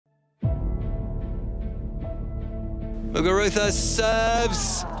Muguruza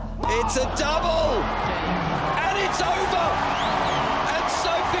serves. It's a double. And it's over. And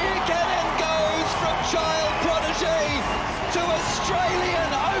Sofia Kenin goes from child prodigy to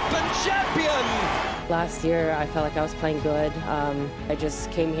Australian Open champion. Last year, I felt like I was playing good. I just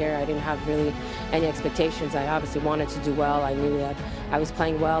came here. I didn't have really any expectations. I obviously wanted to do well. I knew that I was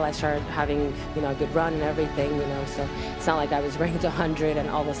playing well. I started having, a good run and everything, So it's not like I was ranked 100 and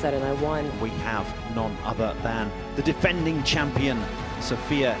all of a sudden I won. We have none other than the defending champion,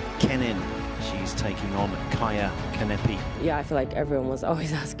 Sofia Kenin. She's taking on Kaia Kanepi. Yeah, I feel like everyone was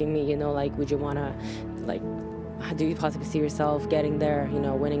always asking me, would you want to, do you possibly see yourself getting there,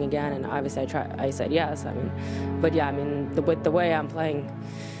 winning again? And obviously I said yes. With the way I'm playing,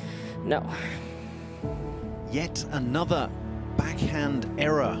 no. Yet another backhand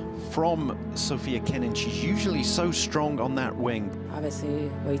error from Sofia Kenin. She's usually so strong on that wing. Obviously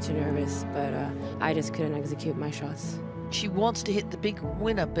way too nervous, but I just couldn't execute my shots. She wants to hit the big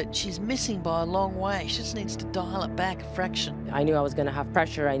winner, but she's missing by a long way. She just needs to dial it back a fraction. I knew I was going to have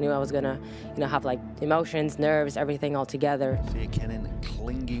pressure. I knew I was going to, have emotions, nerves, everything all together. Sofia Kenin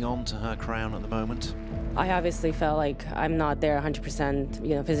clinging on to her crown at the moment. I obviously felt like I'm not there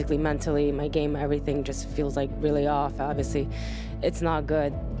 100%, physically, mentally. My game, everything just feels like really off. Obviously, it's not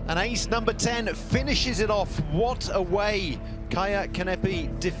good. And ace number 10 finishes it off. What a way. Kaia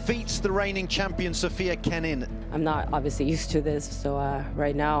Kanepi defeats the reigning champion, Sofia Kenin. I'm not obviously used to this, so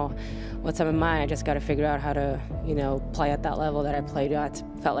right now, what's on my mind, I just got to figure out how to, play at that level that I played at.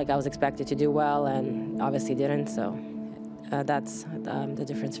 Felt like I was expected to do well, and obviously didn't, so that's the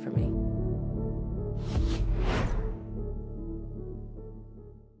difference for me.